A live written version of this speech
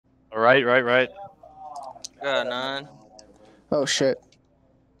Right. Got 9. Oh shit.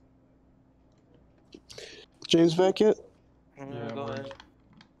 James back yet? Yeah, go ahead.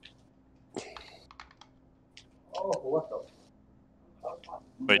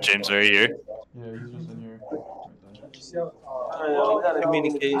 Wait, James, are you here? Yeah, he's just in here. We gotta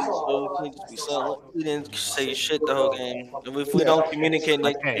communicate, so we can't just be silent. We didn't say shit the whole game. If we Yeah. don't communicate,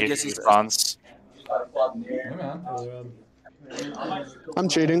 I can't hear guess you, it's Fonz. Hey, man. I'm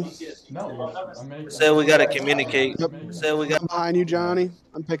cheating. No, I'm making. Said we gotta communicate. Yep. Said we got. I'm behind you, Johnny.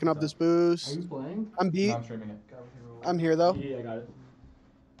 I'm picking up this Are boost. you playing? I'm No, beat. I'm streaming it. I'm here though. Yeah, I got it.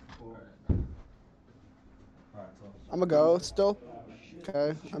 I'm gonna go still.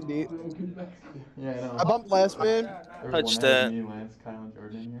 Okay, I'm beat. Yeah, I know. I bumped last man. There Touch was one that. me, Lance, Kyle, and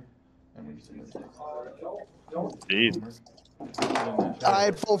Jordan in here. And we just Jeez. I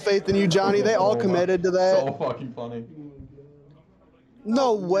had full faith in you, Johnny. They all committed to that. So fucking funny.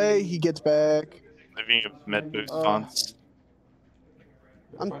 No way he gets back. Leaving a med boost, Fonz.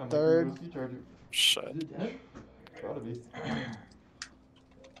 I'm third. Shit. Gotta be.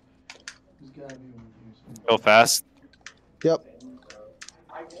 Go fast. Yep.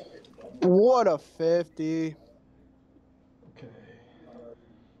 What a 50. Okay.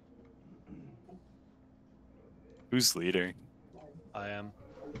 Who's leading? I am.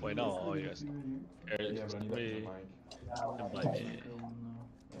 Wait, no, all you guys. Yeah, but I need that Me. mic. Invite me.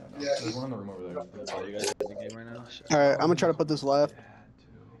 Yeah, no. There's one in the room over there. Oh, you guys in the game right now? Shit. All right, I'm gonna try to put this left.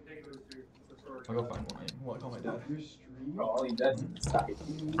 I'll go find one. Well, I call my dad.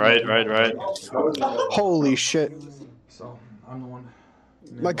 Right. Holy shit. So, I'm the one.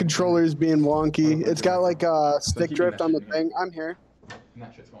 My controller is being wonky. It's got like a stick drift on the thing. I'm here. And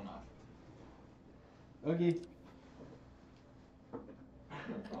that shit's going off. Okay.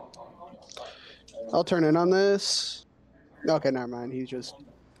 I'll turn in on this. Okay, never mind. He's just.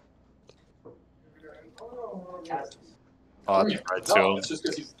 Oh, that's right too.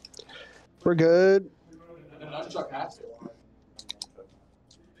 We're good.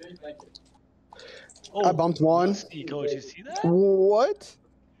 I bumped one. Musty, coach, you see that? What?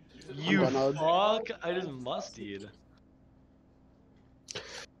 You I'm done, fuck! I just mustied.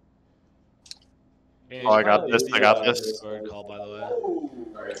 Oh, I got this. Call, by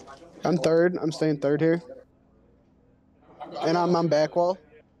the way. I'm third. I'm staying third here. And I'm on back wall.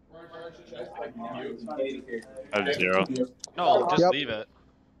 I have 0. No, just Yep. leave it.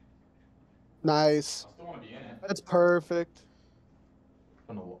 Nice. I still want to be in it. That's perfect.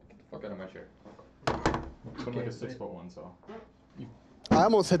 I don't know what. Get the fuck out of my chair. I'm like a 6'1", so. I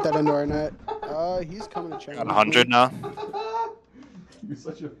almost hit that indoor net. He's coming to change. Got 100 now. You're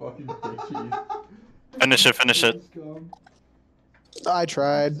such a fucking bitch. Finish it. I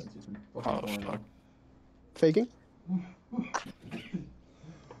tried. Oh, fuck. Faking?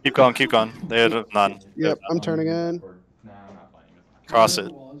 Keep going. They had none. Yep, I'm turning in. Nah, I'm not playing with Cross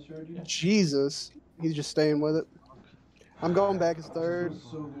it. Jesus. He's just staying with it. I'm going back as third.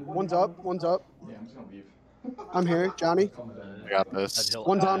 One's up. Yeah, I'm just gonna leave. I'm here. Johnny. I got this.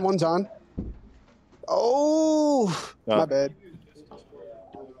 One's on. Oh, my bad.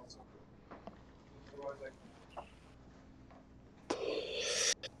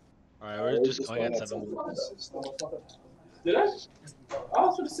 Alright, we're just going at 7. Did I? I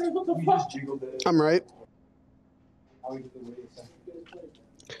was gonna say, what the fuck? I'm right. I'm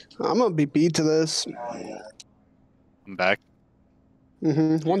gonna be beat to this. I'm back.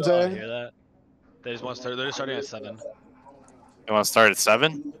 One's Oh, there. hear that? They just want to start. They're starting at 7. You want to start at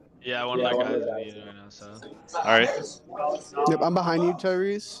 7? Yeah, one of my guys is leading right now. So. All right. Yep, I'm behind you,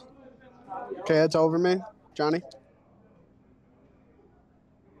 Tyrese. Okay, that's over me. Johnny.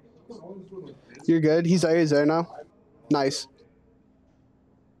 You're good. He's there now. Nice.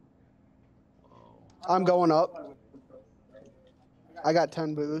 I'm going up. I got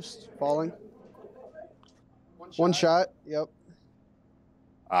 10 boost. Falling. One shot. Yep.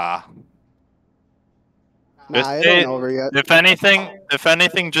 Ah. Nah, Just it say- ain't over yet. If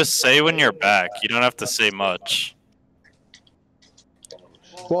anything, just say when you're back. You don't have to say much.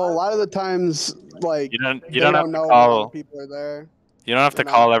 Well, a lot of the times, like, You don't they have to know when call. people are there. You don't have to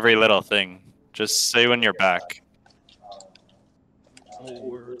They're call every little thing. Just say when you're back.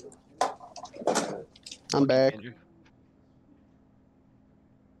 I'm back.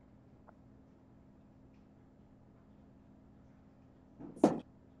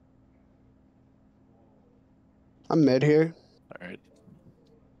 I'm mid here. All right.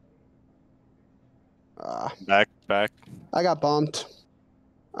 Ah, Back. I got bumped.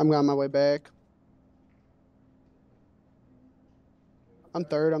 I'm on my way back. I'm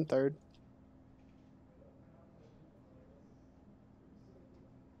third.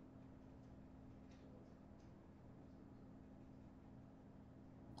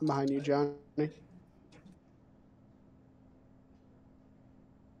 I'm behind you, Johnny.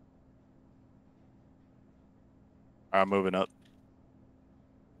 I'm moving up.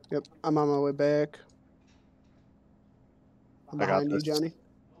 Yep, I'm on my way back. I'm I got behind you, this. Johnny.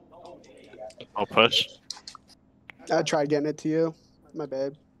 I'll push. I tried getting it to you. My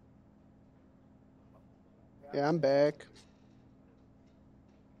bad. Yeah, I'm back.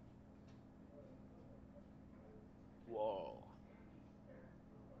 Whoa.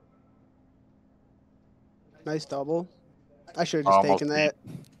 Nice double. I should have just Almost taken that.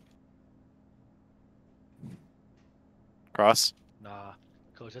 Cross. Nah.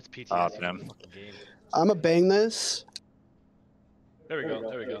 Coach, that's PTSD Ah, from damn. the fucking game. I'm going to bang this. There we go.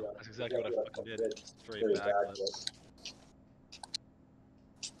 There we go. That's exactly what I fucking did. Straight backflip.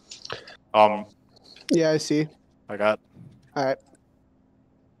 Yeah, I see. I got. All right.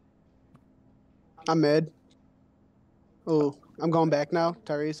 I'm mid. Oh, I'm going back now.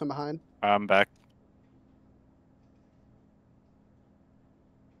 Tyrese, I'm behind. I'm back.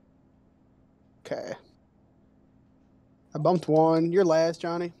 Okay. I bumped one. You're last,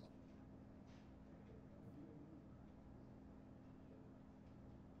 Johnny.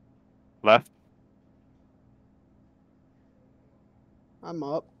 Left. I'm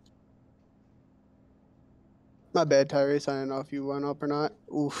up. My bad, Tyrese. I don't know if you went up or not.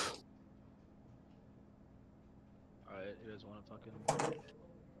 Oof. Alright, you guys wanna fucking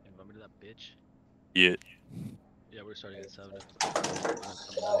invite me to that bitch? Yeah. Yeah, we're starting at 7.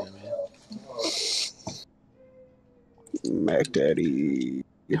 Someone me. Mac Daddy.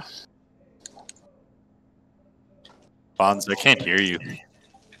 Bonds, I can't hear you. He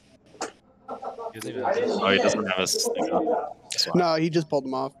doesn't even have this. Oh, he doesn't have his thing on. That's why. No, he just pulled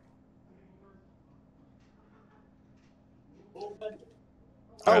them off. Oh,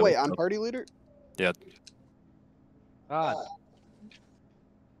 Alright, wait, let's I'm go. party leader? Yeah. God.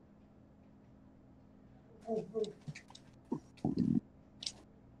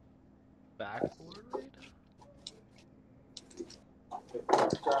 Backboard raid?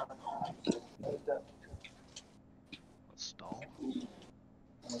 Let's stall.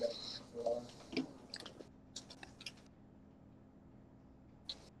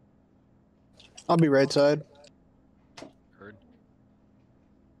 I'll be right side. Heard.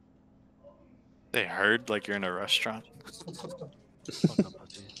 They heard like you're in a restaurant. Fuck up, pussy.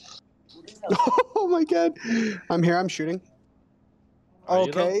 Oh my god. I'm here. I'm shooting. Are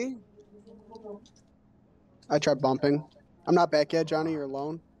you though? Okay. I tried bumping. I'm not back yet, Johnny. You're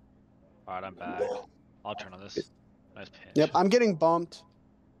alone. Alright, I'm back. I'll turn on this. Nice pinch. Yep, I'm getting bumped.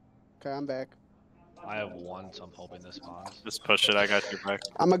 Okay, I'm back. I have one, so I'm hoping this spawns. Just push it. I got your back.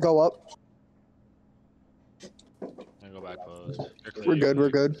 I'm gonna go up. I'm gonna go back post. You're clear, We're you're good. We're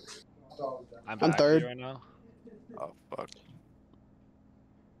clear. good. I'm I'm back third. here right now. Oh fuck.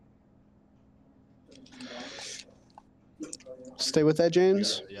 Stay with that,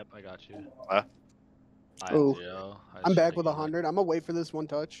 James. Yep, I got you. Huh? I have Oh. 0. I'm back with 100. I'm gonna wait for this one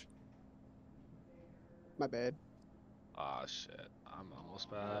touch. My bad. Ah, shit. I'm almost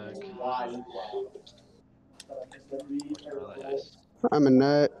back. Nice. I'm in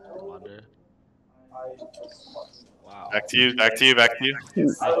net. Under. Wow. Back to you. Back to you. Back to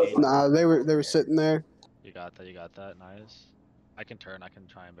you. Nah, they were sitting there. You got that, you got that. Nice. I can turn, I can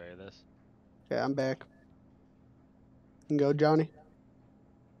try and bury this. Yeah, I'm back. You can go, Johnny.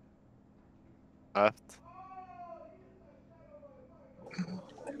 Left.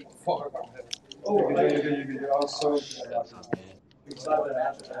 Shit, that's not me.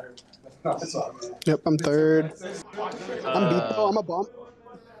 Yep, I'm third. I'm beat though. I'm a bump.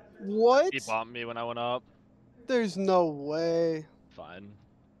 What? He bumped me when I went up. There's no way. Fine.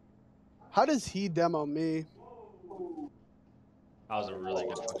 How does he demo me? That was a really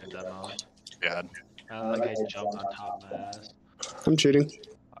good fucking demo. Yeah. And like I jumped on top of my ass. I'm cheating.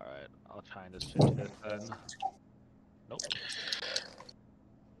 Alright, I'll try and just finish this then. Nope.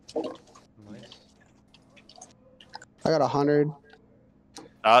 Nice. I got 100.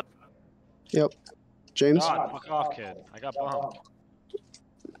 Dot. Yep. James. God, fuck off, kid. I got bumped.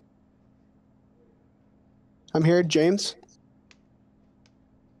 I'm here, James.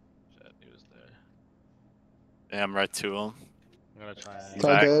 Shit, he was there. Yeah, I'm right to him. I'm gonna try It's and...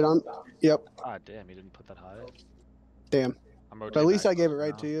 all Back. good. Yep. Ah, damn, he didn't put that high. Damn. I'm But rotating at least back I gave it now.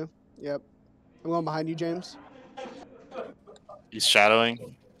 right to you. Yep. I'm going behind you, James. He's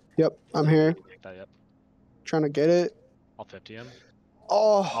shadowing. Yep. I'm here. Take that, yep. Trying to get it. I'll 50 him.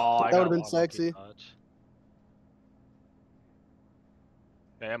 Oh, I that got would have been a lucky sexy. touch.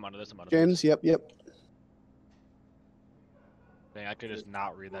 Yeah, I'm under this, I'm under James. this. Yep. Yep. Dang, I could just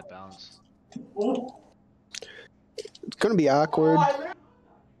not read that bounce. It's gonna be awkward.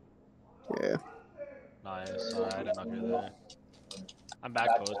 Yeah. Nice. Alright, I didn't know you were there. I'm back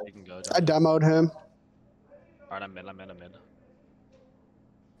post. You can go. I demoed him. Alright, I'm mid.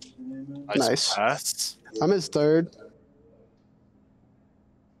 Nice. Pass. I'm his third.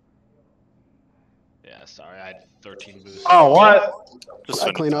 Yeah, sorry, I had 13 boosts. Oh, what? Just I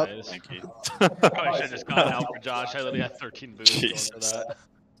finish. clean up. Thank you. Probably should have just gone out for Josh. I literally had 13 boosts going for Jesus. that.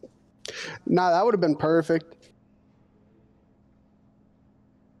 Nah, that would have been perfect.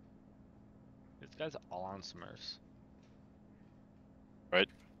 This guy's all on Smurfs. Right.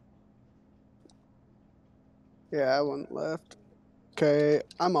 Yeah, I went left. Okay,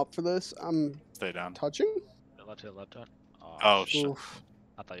 I'm up for this. I'm Stay down. touching. Left to left turn. Oh, shit. shit. Oof.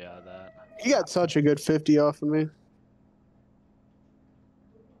 I thought you had that. He got such a good 50 off of me.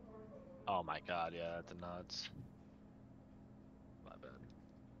 Oh my god, yeah, that's nuts. My bad.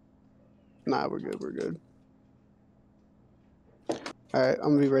 Nah, we're good. We're good. All right, I'm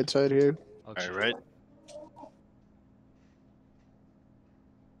gonna be right side here. Oh, All right.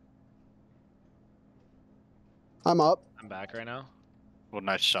 I'm up. I'm back right now. Well,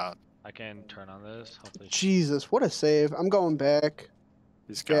 nice shot. I can turn on this. Hopefully. Jesus, what a save! I'm going back.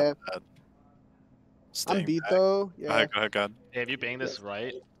 He's got Yeah. that. I'm Staying beat back. though. Go Yeah, ahead, go ahead, go ahead. Hey, if you bang this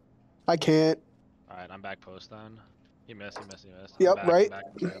right. I can't. Alright, I'm back post then. He missed. Yep, I'm back, right.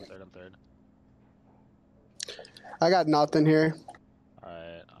 I'm third. I got nothing here.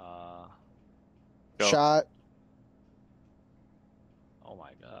 Alright, Go. Shot. oh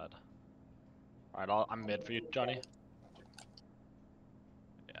my god. Alright, I'm mid for you, Johnny.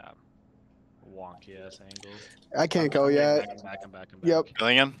 Yeah. Wonky ass angle. I can't go I'm yet. I'm back. Yep.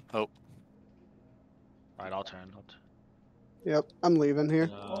 Killing him? Oh. Alright, I'll turn. Yep. I'm leaving here.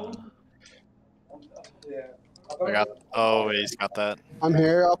 I got. Oh, he's got that. I'm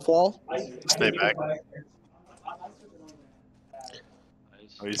here. Up wall. Stay back. Nice.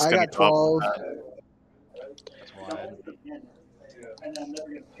 Oh, he's I gonna got go up 12. with that. That's wide.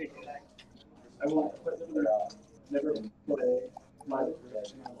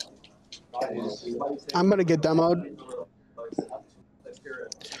 I'm gonna get demoed.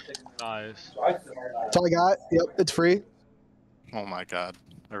 Nice. That's all I got. Yep. It's free. Oh my god.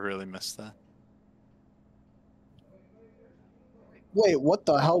 I really missed that. Wait, what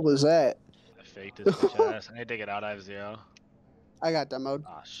the hell was that? I faked his bitch ass. I need to get out. I have 0. I got demoed.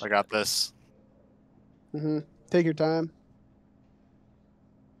 Ah, shit. I got this. Take your time.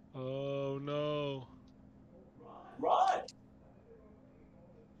 Oh no.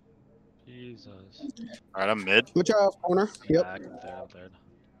 Jesus. Alright, I'm mid. Watch out off corner. Yep. Back, I'm third.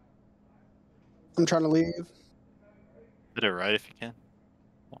 I'm trying to leave. Did it right if you can.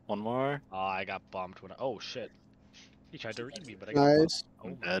 One more. Oh, I got bumped when oh shit. He tried to read me, but I got Nice. bumped. Oh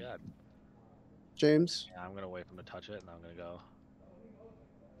I'm my dead. god. James. Yeah, I'm gonna wait for him to touch it and I'm gonna go.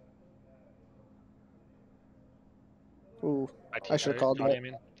 Ooh. IT I should've sorry, called Johnny, that. I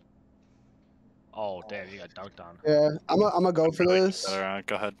mean. Oh damn, you got dunked on. Yeah. I'm gonna go for Really this. keep that around.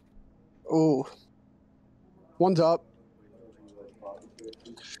 Go ahead. Ooh. One's up.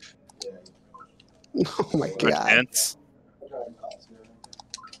 Oh my Good god. chance.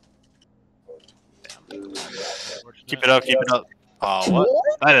 Keep it up, keep it up. Oh, what?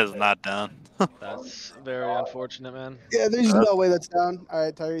 That is not down. That's very unfortunate, man. Yeah, there's no way that's down. All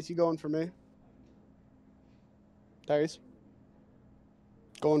right, Tyrese, you going for me? Tyrese?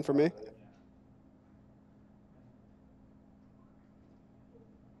 Going for me?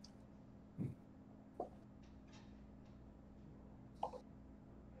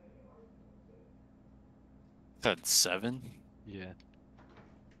 Had 7? Yeah.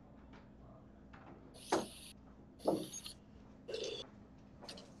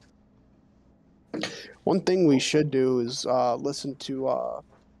 One thing we should do is listen to I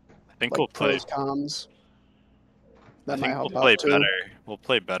think like we'll play. pros comms. I That might think help we'll play out too. better. We'll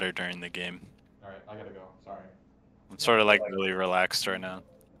play better during the game. Alright, I gotta go. Sorry. I'm sort of like really relaxed right now.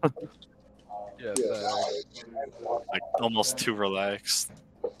 Yeah, Like almost too relaxed.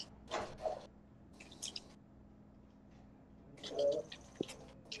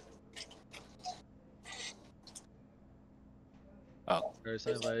 Oh. First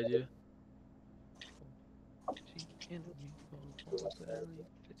I invited you.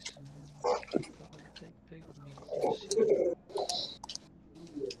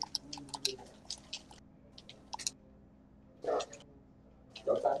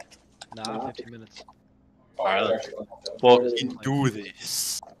 Nah, 15 minutes. Alright, let's fucking do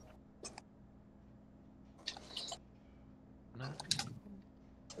this. Nah.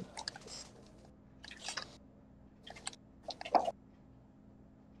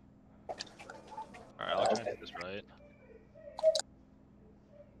 Alright, I'll try to do this right.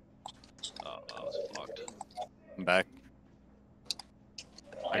 I'm back.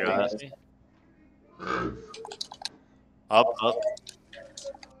 I got it. Up.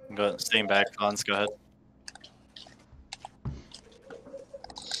 I'm going, staying back. Hans, go ahead.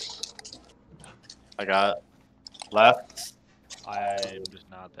 I got left. I'm just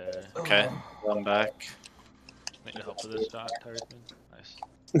not there. Okay, I'm back. Need help with this shot, Tyrusman. Nice.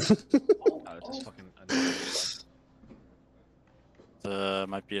 Oh, it's just fucking annoying.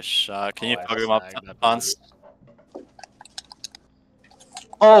 Might be a shot. Can you I fuck him up, snagged that Hans? bitch.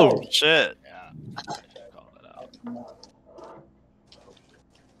 Oh shit! Yeah, I should call that out.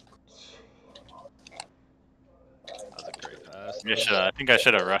 That was a great pass. I think I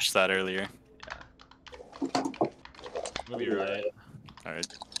should have rushed that earlier. Yeah. Move you right. All right.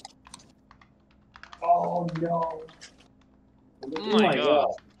 Oh no. Oh my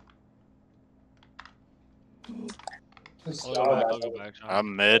god. I'll go back, Sean.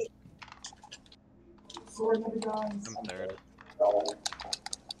 I'm mid. I'm third.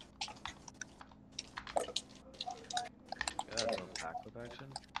 Yeah, that's a backflip action.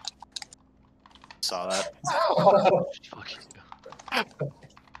 Saw that. Fucking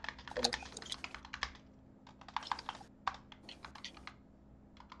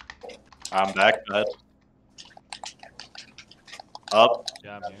I'm back, bud. Up.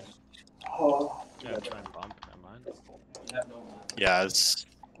 yeah, I'm here. Yeah, try and bump. Never mind. Yeah, it's.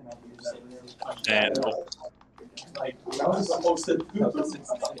 And Like, I was supposed to do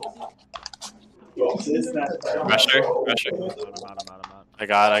pressure. I'm out. I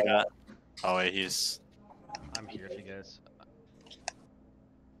got. Oh wait, he's. I'm here if you guys.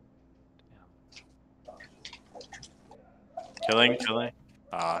 Killing.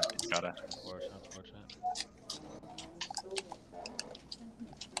 Ah, he's got it. Unfortunate.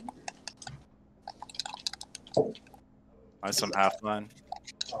 Nice, some half line.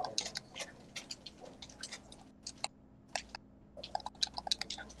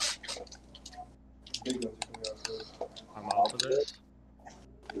 I'm out for this.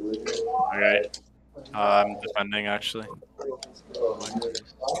 Alright. I'm defending actually. I'm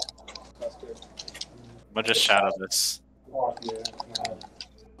gonna just shadow this.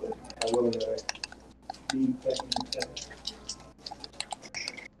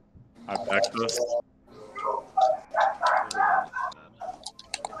 I back this.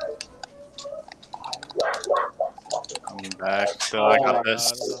 I'm back. Still, I got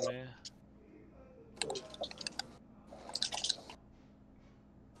this.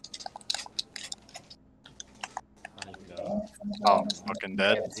 Oh, I'm fucking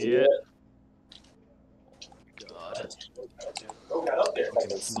dead. Yeah. God.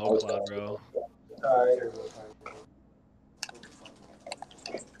 Fucking snow cloud, bro.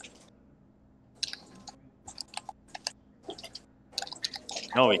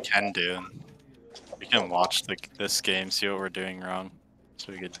 No, we can do. We can watch this game, see what we're doing wrong,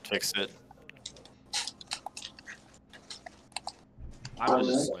 so we can fix it. I'm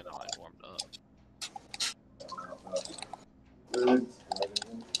just waiting until I warmed up.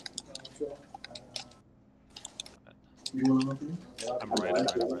 I'm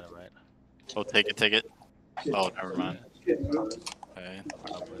right. Oh, take it. Oh, never mind. Okay.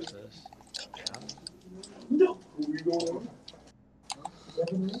 What is this?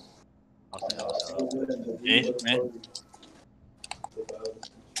 Me?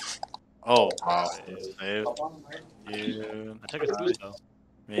 Oh, wow. Save. You. I took a boost though.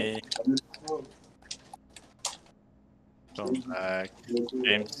 Me. Come back.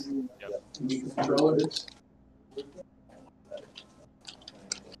 James.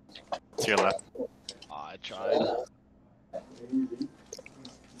 To your left. Oh, I tried.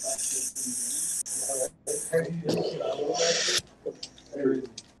 They're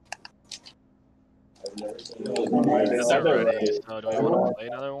ready. So do we want to play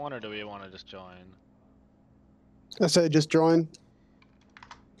another one or do we want to just join? I said just join.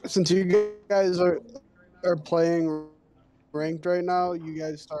 Since you guys are playing ranked right now, you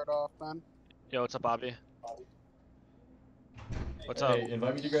guys start off, man. Yo, what's up, Bobby? What's up? Hey,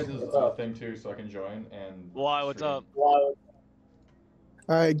 invite me to you guys' thing too so I can join and. Why? What's up? All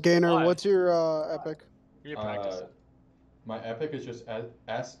right, Gainer, Why? what's your epic? Your practice. My epic is just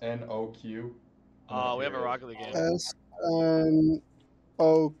SNOQ. We have a Rocket League game. SNOQ.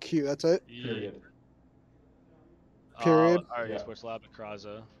 That's it. Period. Period. Alright, Yeah. Sports Lab at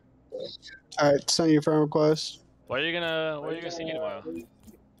Kraza. All right, send your friend request. What are you gonna see me tomorrow?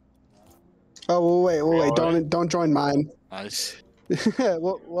 Oh, wait. Alright. Don't join mine. Nice.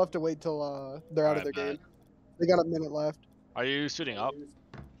 we'll have to wait till they're out of their Alright, game. They got a minute left. Are you suiting up?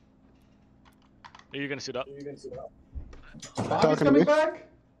 Are you gonna suit up? Bobby's Talking to coming me. back?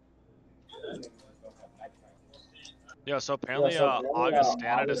 Yo, so apparently,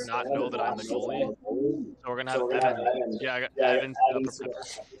 Augustana does not know that I'm the goalie, so we're gonna have Evan. Yeah, I got Evan set up for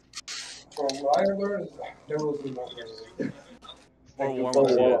Pepper. From what I learned, there will be no game. For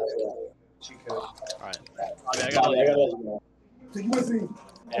warm-ups, yeah. Alright. I mean, I gotta let you go.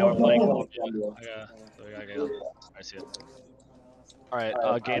 Yeah, we're playing Columbia. So we gotta get on. Alright, see ya.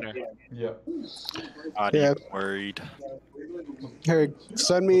 Alright, Gainer. Yeah. Body Yeah. worried. Here,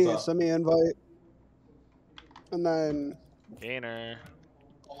 send me What's up? invite, and then Gainer.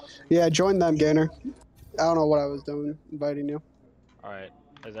 yeah, join them, Gainer. I don't know what I was doing, inviting you. Alright.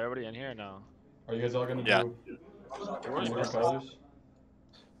 Is everybody in here or no? Are you guys all gonna Yeah. do We're different missing, colors?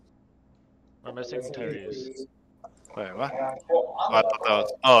 we're missing Terry's. Wait, what? Oh, I thought that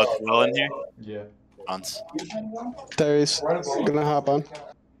was. Oh, it's Will in here? Yeah. Once. There's gonna hop on.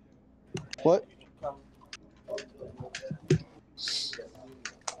 What?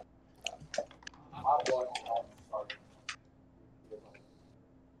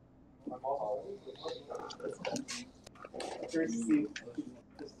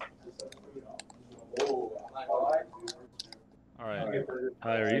 Alright. Tyrese,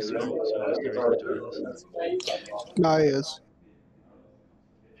 right? So is Tyrese gonna join us? No, he is.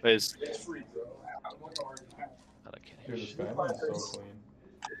 Wait, is- God, I can't hear Dude, the shit. skyline is so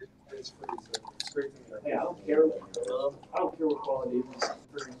clean. Yeah, I don't care. I don't care what quality it is. As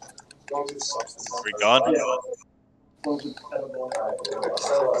long as it's substance. we gone? Yeah. As long as it's edible.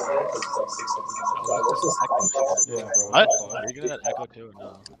 Yeah, bro. What? What the Are you getting that echo too or no?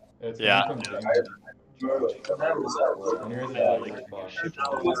 fuck? It's Yeah. coming from James. And yours is I like like fuck. shit.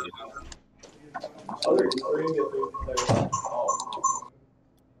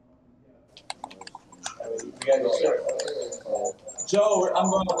 Joe, I'm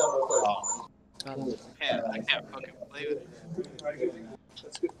going with them real quick. I can't fucking play with it.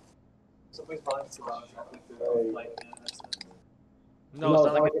 That's good. Somebody's buying some No, it's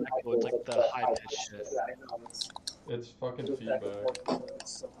not like an echo, it's like the high pitched shit. It's fucking feedback.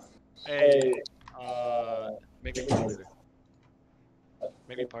 Hey, make me party leader.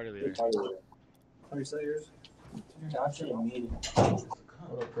 Make me party leader. Are you say yours? Actually, me.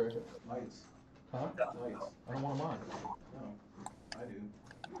 What up, Craig? Lights. Huh? Lights. I don't want mine. No, I do.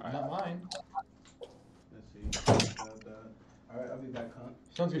 Not mine. Let's see. Alright, I'll be back, huh?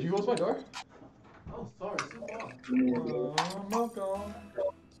 Sounds good. Can you close my door? Oh, sorry, so long. I'm welcome.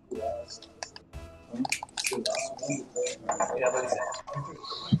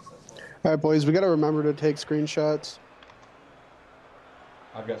 All right, boys, we gotta remember to take screenshots.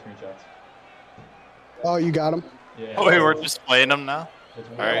 I've got screenshots. Oh, you got them? Yeah. Oh, wait, we're just playing them now? It's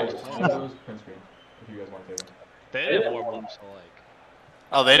Alright. Windows print screen. If you guys want to take them. They didn't warm up, so like.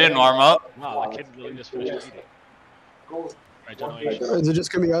 Oh, they didn't warm up? Wow, that kid really just finished eating. Right, generation. Is it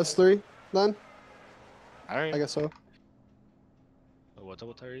just gonna be us three then? I Alright. guess so. Oh, what's up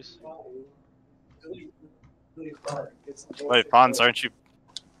with Tyrese? Wait, Pons, aren't you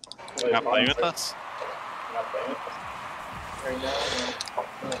not playing with us?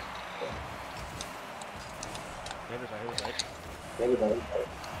 I'm getting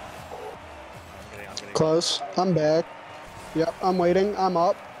Close. I'm back. Yep, I'm waiting. I'm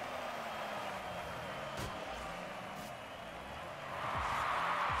up.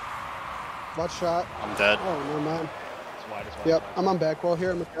 Watch shot. I'm dead. Oh, never mind. It's wide, it's wide. Yep, it's wide. I'm on back wall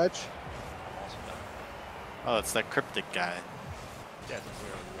here. I'm a catch. Awesome. Oh, it's that cryptic guy. Yeah, it's like we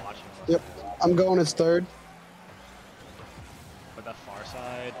were watching. Yep. I'm going as third. But that far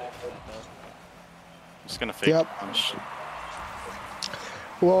side, I'm just gonna fake Yep. punch.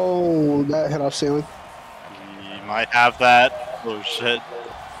 Whoa, that hit off ceiling. He might have that. Oh shit.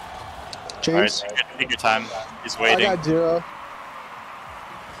 James, Alright, take your time. He's I waiting. got 0.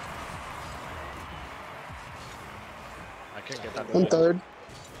 I can't get that. I'm boost. third.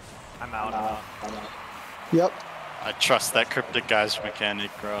 I'm out. I'm out. Yep. I trust that cryptic guy's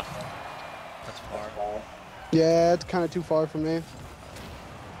mechanic, bro. That's far. Yeah, it's kind of too far for me.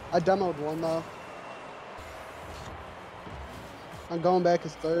 I demoed one though. I'm going back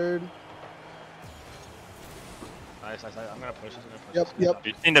as third. Nice, nice, nice. I'm gonna push this. I'm gonna push Yep, this.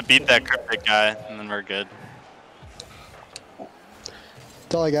 yep. We need to beat that cryptic guy, and then we're good.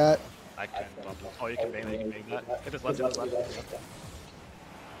 That's all I got. I can bump this. Oh, you can bang that. You can bang that. Hit this left. Hit this left. Hit this left.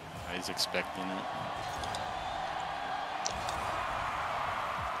 Oh, he's expecting it.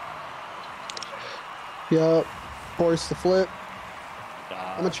 Yep. Force the flip.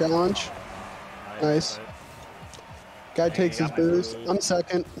 I'm a challenge. Nice. Guy Dang, takes he his got my boost. boost. I'm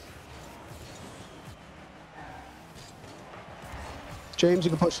second. James,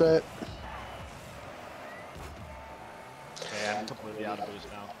 you can push that. Okay, I'm completely out of boost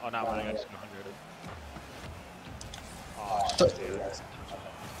now. Oh, no, I got just 100. Oh, shit, dude.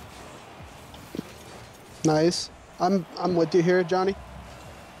 Nice. I'm with you here, Johnny.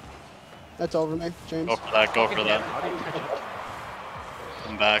 That's over me, James. Go for that. Go for that. How do you catch up?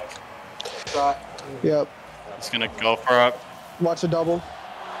 I'm back. Yep. He's gonna go for it. Watch the double.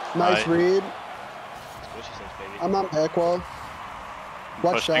 Nice Right. read. Squishy says, baby. I'm on back wall.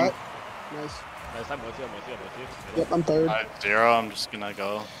 Watch Pushing. shot. Nice. Nice, I'm with you. Yep, I'm third. 5-0. I'm just gonna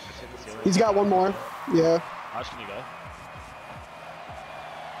go. Let's hit the ceiling. He's got one more. Yeah. How can you go?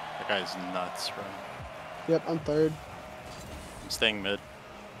 That guy's nuts, bro. Yep, I'm third. I'm staying mid.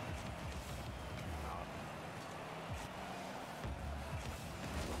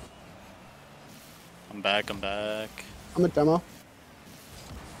 I'm back. I'm back. I'm a demo.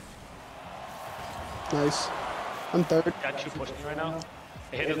 Nice. I'm third. Got two pushing you right now.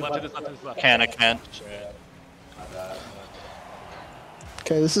 Hey, hit his left, hit his left, hit his left. I can. Shit.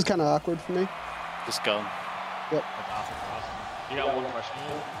 Okay, this is kind of awkward for me. Just go. Yep. That's awesome, that's awesome. You got one question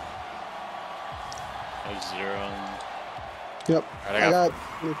here? I have 0. Yep. Alright, I got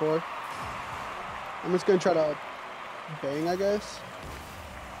 24. I'm just gonna try to bang, I guess.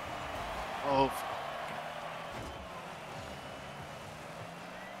 Oh.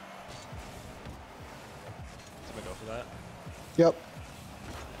 I'm gonna go for that. Yep.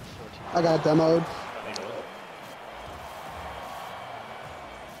 14. I got demoed. There you go.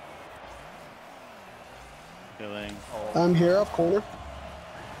 Feeling. Oh, I'm here up corner.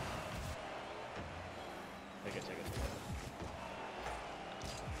 take it.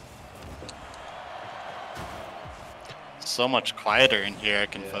 So much quieter in here. I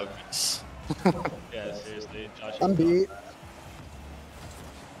can focus. Yeah, seriously. Josh, I'm beat.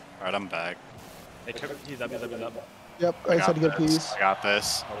 Alright, I'm back. Hey, he's up. Yep, I got said good this. piece. I got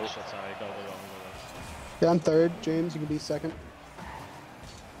this. Oh, shit, sorry. Go. Yeah, I'm third. James, you can be second.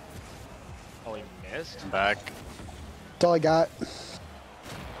 Oh, he missed? I'm back. That's all I got. Going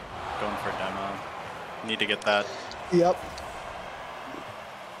for demo. Need to get that. Yep.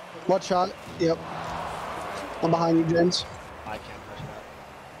 What shot? Yep. I'm behind you, James. I can't push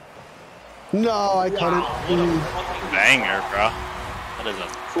that. No, I couldn't. Banger, bro. That is a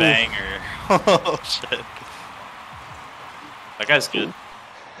banger. Oh, shit. That guy's good.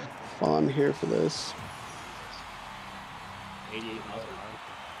 Well, I'm here for this. 88 miles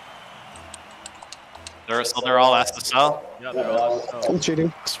an hour. They're all asked to sell. Yeah, they're all so. I'm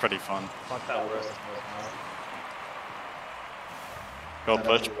cheating. It's pretty fun. Fuck that worst. Go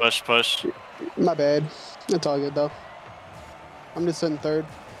push. My bad. It's all good, though. I'm just sitting third.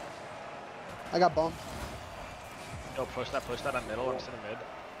 I got bumped. Yo, push that on middle. I'm sitting mid.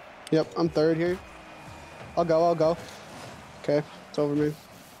 Yep, I'm third here. I'll go. Okay, it's over me.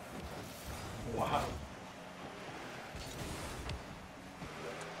 Wow.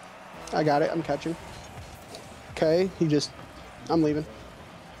 I got it. I'm catching. Okay, I'm leaving.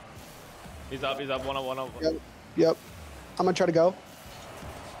 He's up. 1-on-1. Yep. I'm gonna try to go.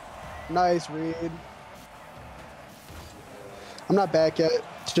 Nice read. I'm not back yet.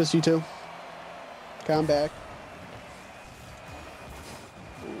 It's just you two. Okay, I'm back.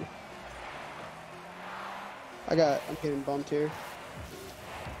 I'm getting bumped here.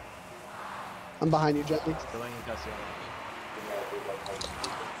 I'm behind you, Johnny.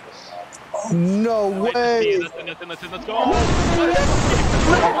 No way! Let's go!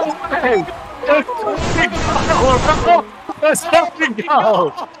 Let's fucking go!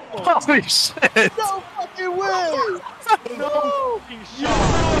 Holy shit! No fucking way! No! Holy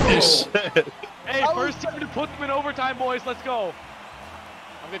shit! Hey, first team to put them in overtime, boys. Let's go.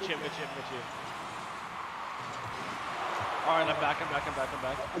 I'm good, Chip. Alright, I'm back.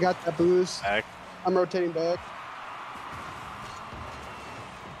 I got that boost. Back. I'm rotating back.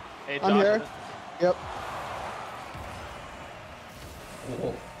 Hey, I'm Josh, here. Yep.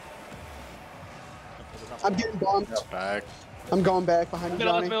 I'm getting bumped. Back. I'm going back behind you,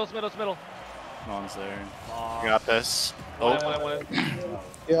 Johnny. Middle. No one's there. Aw. You got this. Oh, One.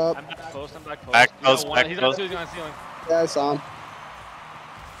 Yep. I'm back close. Back close, back He's close. on ceiling. Yeah, I saw him.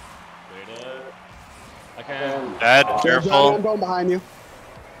 Wait up. I can. Dad, Yeah, Johnny, I'm careful. going behind you.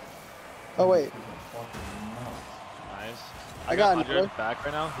 Oh, wait. Nice. I got 100 another. back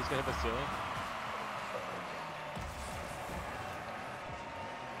right now. He's gonna hit the ceiling.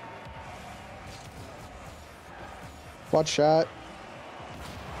 Watch shot.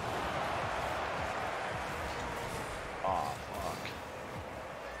 Oh, fuck.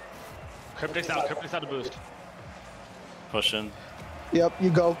 Cryptic's out to boost. Pushing. Yep, you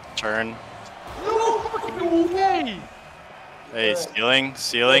go. Turn. No fucking way! Hey, ceiling.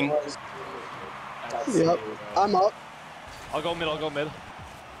 Yep. I'm up. I'll go mid.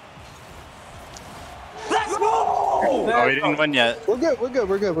 Let's Oh, we didn't win yet. We're good. We're good.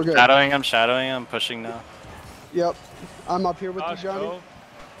 We're good. We're good. Shadowing him, pushing now. Yep. I'm up here with you, Josh, Johnny. go.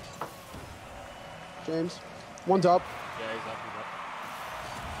 James. One's up. Yeah, he's up.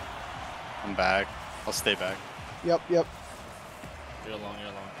 I'm back. I'll stay back. Yep. Yep. You're alone.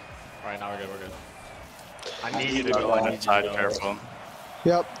 Alright, now we're good. I need you to go. I need you to Side, go. careful.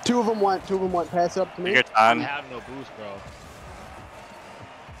 Yep. Two of them went. Pass it up to me. Take your I time. have no boost, bro.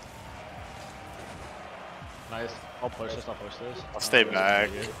 Nice. I'll push this. I'll stay back.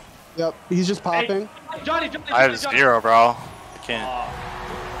 Yep. He's just popping. Hey, Johnny. I have 0, bro. I can't.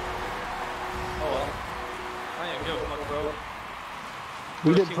 Oh well. I ain't give a fuck, bro.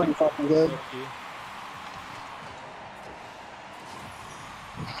 We did pretty fucking good.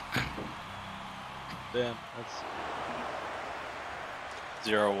 Damn, that's.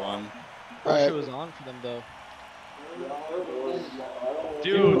 0-1. All Pressure right. was on for them though.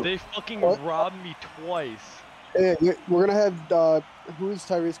 Dude, they fucking robbed me twice. Hey, we're gonna have who's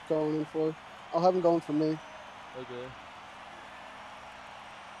Tyrese going in for? I'll have him going for me. Okay.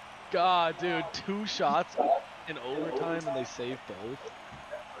 God, dude, 2 shots in overtime and they saved both.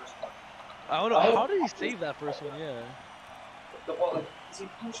 I don't know, how did he save that first one? Yeah. The ball, like, he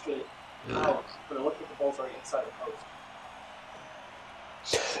pushed it out, but it looked like the ball's already inside the post.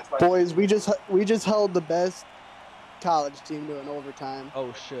 Boys, we just held the best college team to an overtime.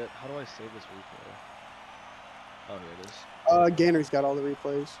 Oh shit, how do I save this replay? Oh, here it is. Gainer's got all the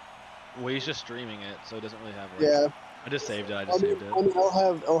replays. Well, he's just streaming it, so it doesn't really have. Like, Yeah. I just saved it. I mean,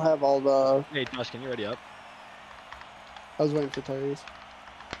 I'll have all the. Hey, Josh, can you ready up? I was waiting for Tyrese.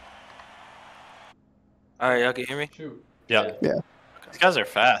 Alright, y'all can hear me? Shoot. Yeah. Yeah. These guys are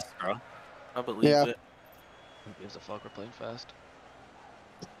fast, bro. I believe Yeah. it. Who gives a fuck? We're playing fast.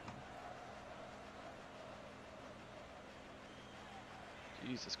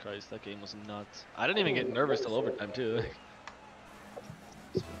 Jesus Christ, that game was nuts. I didn't even get nervous till overtime, too.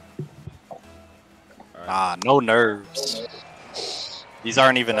 Ah, no nerves. These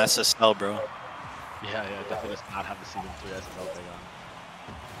aren't even SSL, bro. Yeah, definitely does not have the season 3 SSL thing on.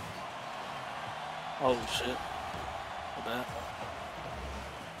 Oh shit. My bad.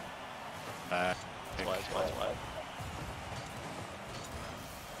 That's why.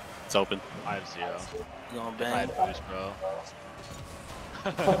 It's open. I have 0. You gonna I bang? had boost, bro.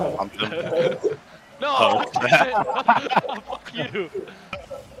 Pumped him. No! Oh. Fuck you!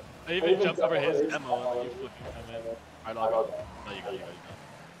 I even jumped over his demo and then you fucking come in. Alright, I'll go. No, you go.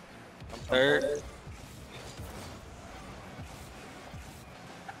 I'm third.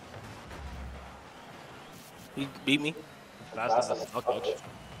 He beat me. Fast as a snuck coach.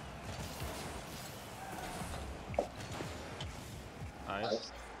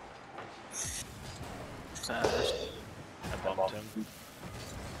 Nice. Fast. I bumped him.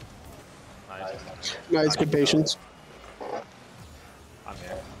 Nice. Nice, good patience. I'm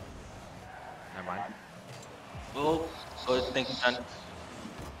here. Never mind. Oh, good. Thank you, Johnny.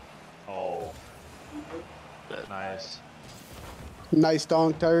 Oh. Nice. Nice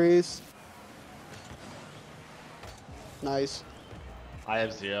donk, Tyrese. Nice. I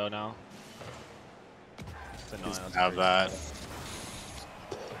have 0 now. It's annoying. That's Have crazy. that.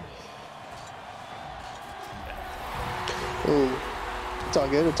 Ooh. It's all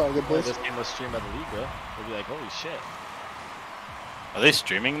good. It's all good, Boy, boys. this game was streamed by the league, bro. We'll be like, holy shit. Are they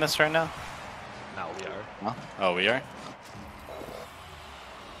streaming this right now? Now we are. No? Oh, we are?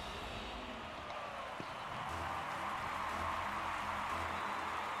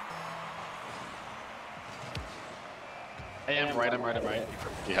 Hey, I'm right.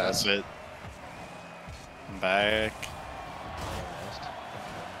 He has it. I'm back.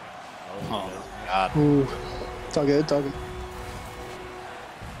 Oh my god. Ooh. It's all good. It's all good.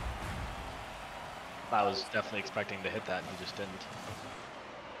 I was definitely expecting to hit that, and he just didn't.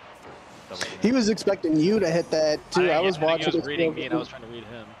 He was expecting you to hit that too. I was watching. He was his reading field me, and I was trying to read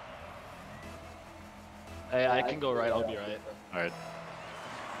him. Hey, I can go right. I'll be right. Alright.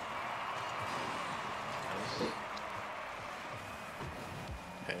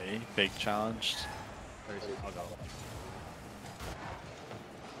 Okay, big challenge. I'll go.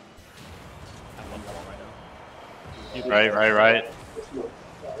 I'm on the ball right now. Right.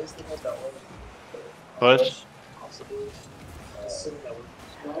 Push.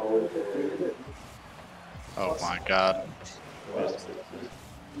 Oh my god.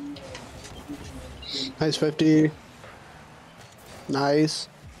 Nice 50. Nice.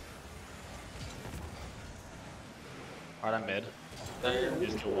 Alright, I'm mid.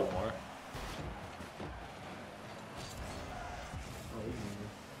 Just kill one more.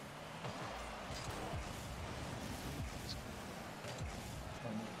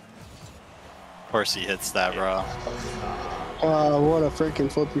 course he hits that, bro. What a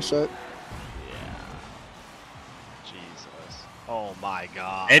freaking flip reset. Yeah. Jesus. Oh my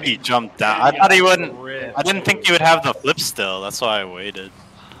god. And he jumped down. I thought he wouldn't. I didn't think he would have the flip still. That's why I waited.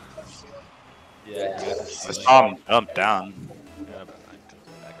 Yeah, you got the I ceiling. saw him jump down. Yeah, but I took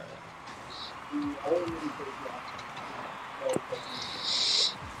it back right.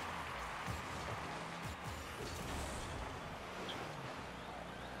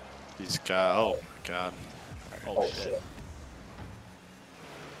 He's got. Oh my god. Oh shit.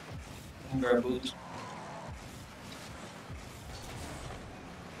 Grab boots.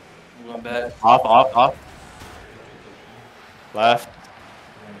 I'm going back. Off. Left.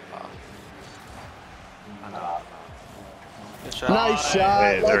 Good shot. Nice shot.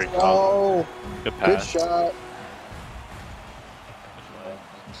 Hey, there Let's we go. Good Good pass. shot.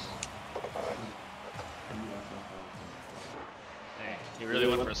 Dang, he really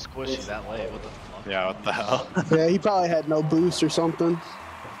went for a squishy that late. What the fuck? Yeah, what the hell? Yeah, he probably had no boost or something.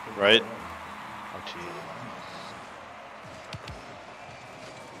 Right? Oh, gee.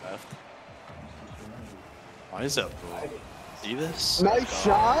 Left. Why is that blue? See this? Nice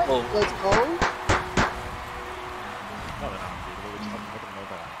shot. Oh. Let's go. No, they're not unbeatable. We just fucking put them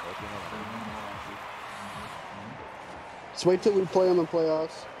over on coach. We know Just wait till we play them in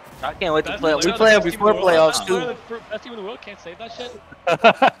playoffs. I can't wait to that. play. Best- We they're play the them best team before in the world. playoffs They're too. the best team in the world. Can't say that shit.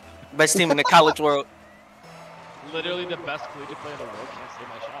 Best team in the college world. Literally the best collegiate player in the world. Can't say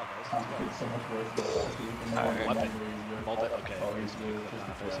my shot, guys. Let's So much worse. Weapon. Multi. Okay. Oh, Okay. he's So good. I'm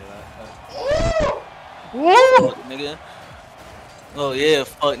not gonna say that. Fuck, nigga. Oh yeah,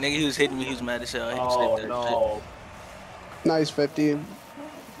 fuck, nigga. He was hitting me. He was mad as hell. He was Oh hitting that no. Nice 50. shit.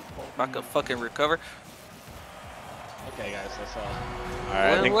 If I could fucking recover. Okay, guys. That's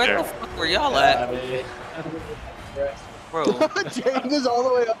Alright, I think Where they're. the fuck were y'all at, bro? James is all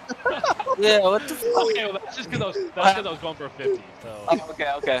the way up. Yeah, what the fuck? Okay, well that's just because I was going for a 50. So Oh,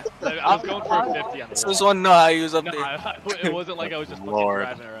 okay. I was going for a 50 on the Just wall. want to know how he was up No, there. it wasn't like I was just fucking Lord.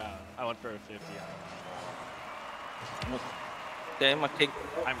 driving around. I went for a 50. Okay, my kick.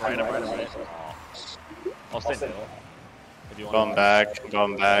 I'm right. I'll stay middle. If you want Going back.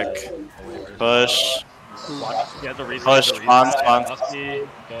 Going back. Push. Yeah, the reason. Push, spawn.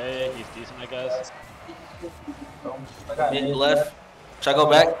 Okay, he's decent, I guess. Mid left. Should I go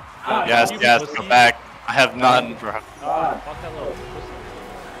back? Yes, go back. I have none, bro. Fuck that little pussy.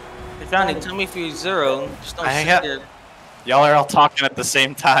 Hey, Johnny, tell me if you're zero. Just don't I sit got- there. Y'all are all talking at the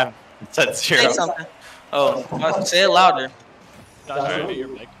same time. It said Say 0. something. Oh, say it louder. Josh, maybe your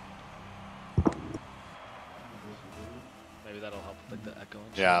mic. Maybe that'll help with like the echo. And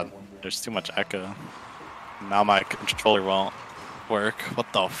shit. Yeah, there's too much echo. Now my controller won't work.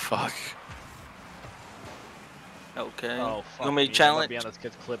 What the fuck? Okay. Oh fuck. You want me to Be challenge? on this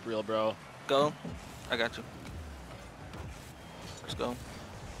kid's clip reel, bro. Go. I got you. Let's go.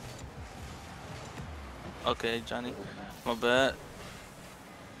 Okay, Johnny. My bad.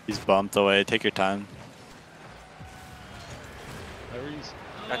 He's bumped away. Take your time. Larry's.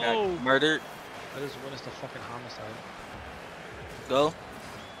 I No! got murdered. I just witnessed a fucking homicide. Go.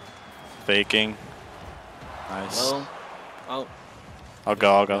 Faking. Nice. Go. Oh. I'll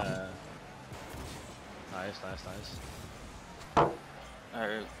go. Nice.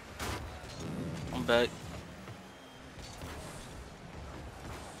 Alright. I'm back.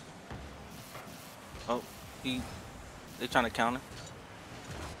 Oh. They trying to counter.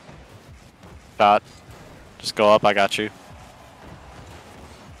 Shot. Just go up. I got you.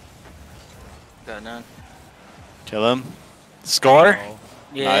 Got none. Kill him. Score. Oh.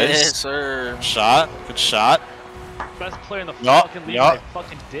 Yes, Nice. sir. Shot. Good shot. Best player in the Yup, fucking league, yup. my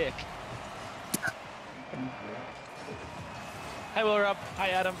fucking dick. Hi, Will Rob. Hi,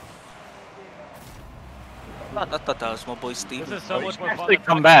 Adam. I thought that was my boy Steve. This is so much more fun. Actually, than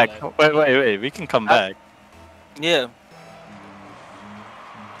come talking back. about Wait. We can come back. Yeah. it.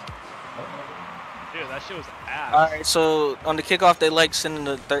 Dude, that shit was ass. Alright, so on the kickoff, they like sending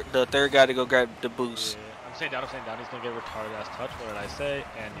the third guy to go grab the boost. Yeah, I'm saying down. He's gonna get a retarded ass touch. What did I say?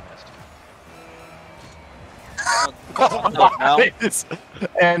 And he missed.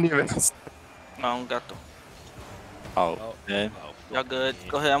 And you missed. No, I don't got them. Oh, yeah. Oh, Y'all good?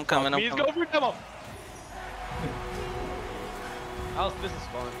 Go ahead, I'm coming. I'm Please coming. go for demo. This is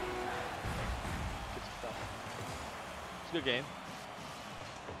fun. Good stuff. It's a good game.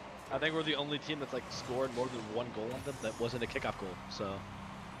 I think we're the only team that's like scored more than one goal on them that wasn't a kickoff goal. So.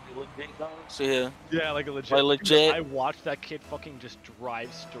 So yeah. Yeah, like a legit. Like legit. I watched that kid fucking just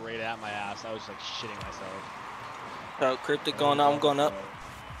drive straight at my ass. I was like shitting myself. Cryptic going up. I'm going up.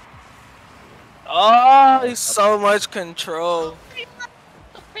 Oh, he's so much control.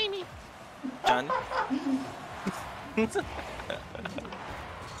 Johnny.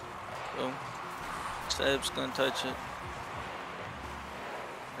 Boom. Seb's gonna touch it.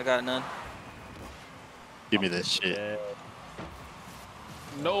 I got none. Give me this shit. Yeah.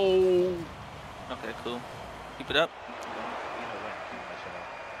 No. Okay, cool. Keep it up.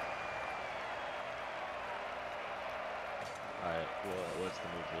 Alright, well, what's the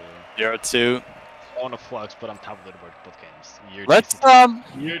move here? 0-2. I want to flex, but I'm top of the leaderboard both games. You're Let's GC2.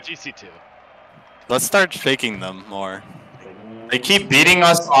 You're GC2. let's start faking them more. They keep beating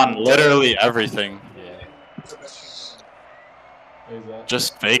us on literally everything. Yeah.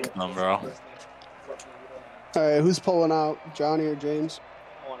 Just fake them, bro. All right, who's pulling out, Johnny or James?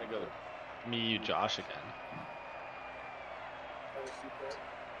 I want to go me, you, Josh again.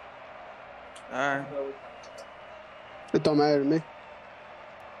 Alright. It don't matter to me.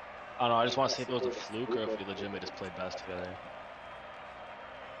 I don't know, I just want to see if it was a fluke or if we legitimately just played best together.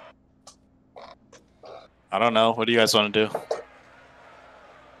 I don't know. What do you guys want to do?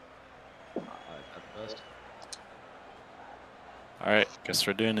 At best. Alright, guess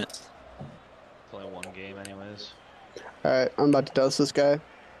we're doing it. Play one game anyways. All right, I'm about to dose this guy.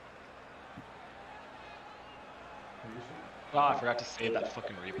 Oh, I forgot to save that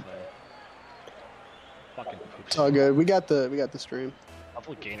fucking replay. Fucking poop. It's all good. We got the stream.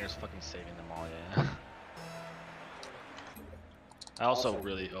 Hopefully Gainer's fucking saving them all, yeah. I also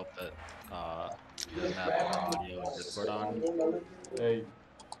really hope that he doesn't have audio and Discord on. Hey.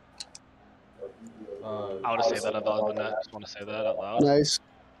 I would have saved that out loud, but I just want to say that out loud. Nice.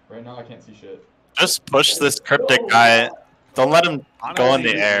 Right now I can't see shit. Just push this cryptic guy. Don't let him go in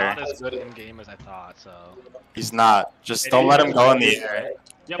the He's air. not as good in game as I thought, so. He's not. Just don't let him go in the air.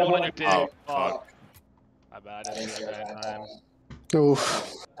 Yeah, one on your dick. Oh, Fuck. My bad, I didn't see that guy in time.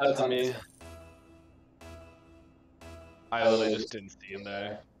 Oof. That's on me. I literally just didn't see him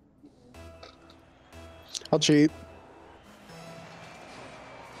there. I'll cheat.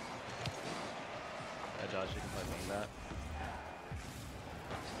 Yeah, Josh, you can play wing that.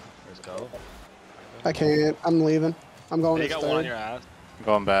 Let's go. I can't. I'm leaving. I'm going Hey, you to got one on third. your ass. I'm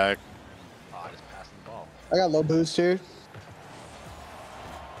going back. Oh, I just passed the ball. I got low boost here.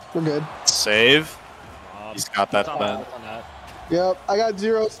 We're good. Save. He's got that It's on then. that, it's on that. Yep, I got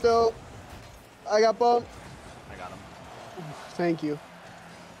 0 still. I got bumped. I got him. Thank you.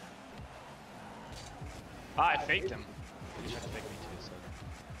 Ah, I faked him. He tried to fake me too,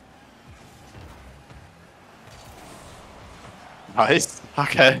 so. Nice.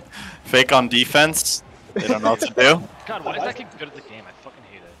 Okay. Fake on defense. They don't know what to do. God, why is that kid good at the game? I fucking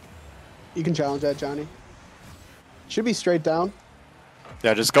hate it. You can challenge that, Johnny. Should be straight down.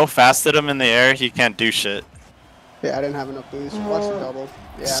 Yeah, just go fast at him in the air. He can't do shit. Yeah, I didn't have enough boost. Watch the double.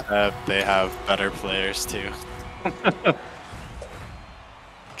 Yeah. Except they have better players too.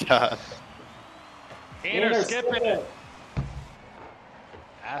 God. Gainer, skip it!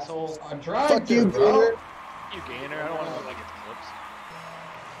 Asshole. I'm trying Fuck to, you, bro. Gainer. You Gainer, I don't want to look like it's clips.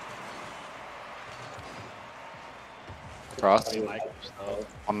 Cross. Mike, so.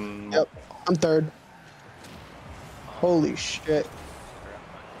 Yep, I'm third. Holy shit.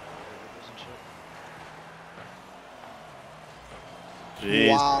 Jeez,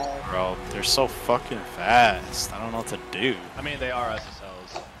 Wow. bro. They're so fucking fast. I don't know what to do. I mean, they are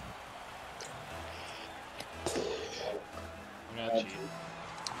SSLs. I'm gonna cheat.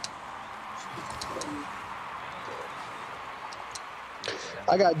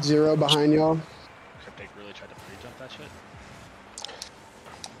 I got 0 behind y'all. Cryptic really tried to pre-jump that shit.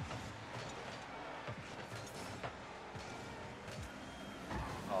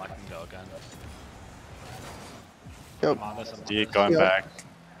 Oh, I can go again. Yep. I'm on this. I'm on See it this. going Yep. back.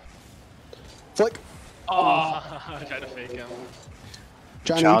 Flick. Oh, I tried to fake him.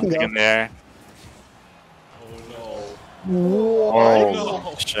 Johnny, you Challenging can in there. Oh go. Oh,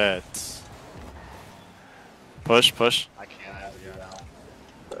 no. shit. Push, push. I can't. I have to go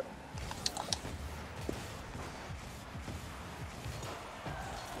now.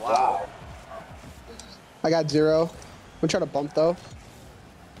 Wow. I got 0. I'm trying to bump though.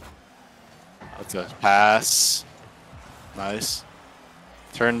 That's a pass. Nice.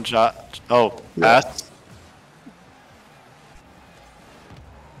 Turn shot. Oh, pass.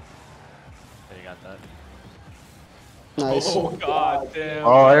 There, you got that. Nice. Oh god damn.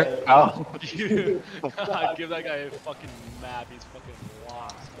 Oh, man. oh. Dude, God, give that guy a fucking map. He's fucking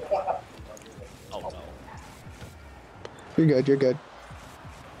lost. Oh no. You're good. You're good.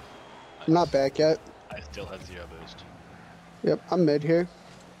 I'm not back yet. I still have 0 boost. Yep, I'm mid here.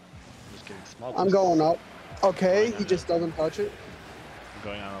 I'm just getting small. I'm boosts. going up. Okay, he just doesn't touch it. I'm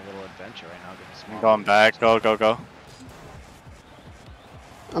going on a little adventure right now. Getting small. I'm going back. Go, go, go.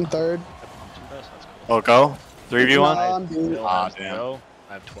 I'm third. That's cool. Oh, go. 3v1. No, I'm being. Bill Ah, has damn. 0.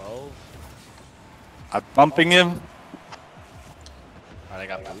 I have 12. I'm bumping him. Alright, I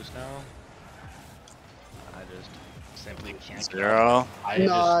got boost now. I just simply can't get 0. up. I No,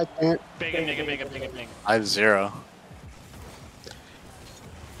 just I can't. bing him, bing him, bing him, bing him, bing. I have 0.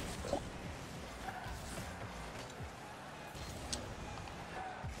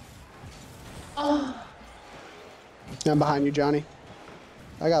 I'm behind you, Johnny.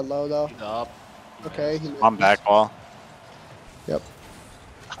 I got low though. He's up. Okay. I'm back wall. Yep.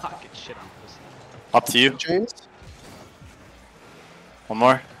 Get shit on pussy. Up to you. James. One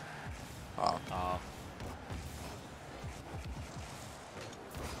more. Oh.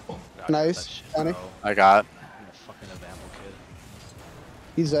 God, Nice, that shit, Johnny. bro. I got. I'm a fucking Evamble kid.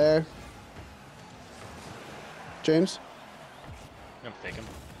 He's there. James. I'm gonna fake him.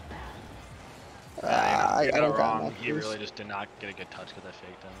 I got don't it got wrong. enough He boost. really just did not get a good touch because I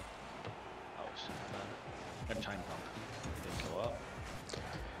faked him. Oh shit, man. I'm trying to bump. He didn't go up.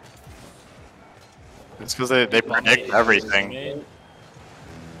 It's because they predict everything.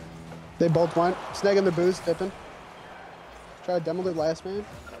 They both went. Snagging the boost, dipping. Try to demo the last man.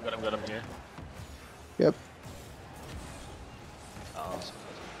 I'm good, I'm here. Yep. Oh, so that's a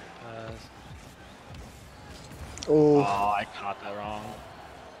great pass. Oh. Oh, I caught that wrong.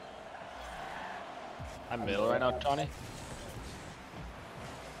 I'm middle right now, Johnny.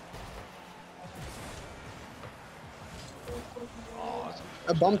 Oh, that's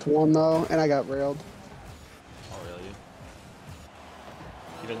I bumped one though, and I got railed. Oh, really?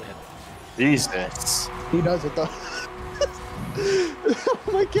 He doesn't hit. Jesus. He does it though. Oh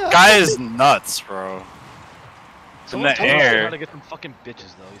my god. Guy is nuts, bro. It's in the Tell him how air. to get some fucking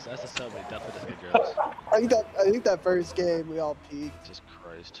bitches though. He's SSL, but he definitely doesn't get girls. I think that first game we all peaked. Jesus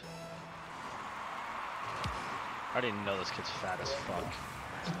Christ. I already know this kid's fat as fuck.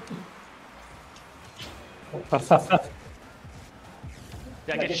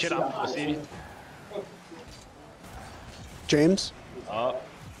 Yeah, get shit on, pussy. James. Oh.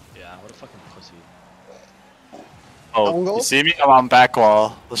 Yeah, what a fucking pussy. Oh, Angle? you see me? I'm on back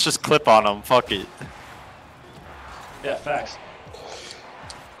wall. Let's just clip on him. Fuck it. Yeah, facts.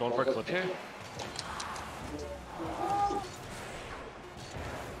 Going for a clip here?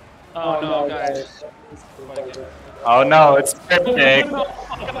 Oh no, guys. Oh no, it's cryptic.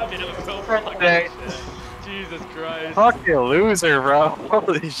 Jesus Christ. Fucking loser, bro.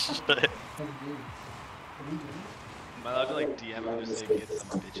 Holy shit. Am I allowed to like DM him and just say get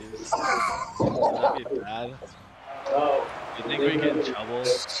some bitches? Would that be bad? You think we get in trouble?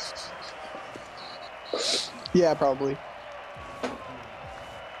 Yeah, probably.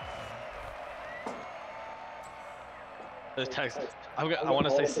 This text. I want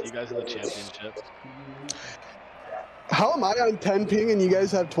to say see you guys in the championship. How am I on 10 ping and you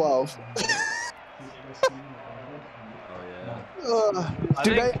guys have 12? Oh yeah.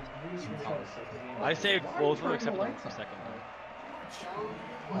 Do they? I say both of them except for the second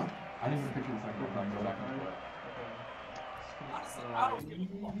one. I didn't even picture the second one. Go back and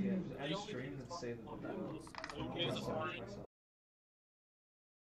Any stream that say that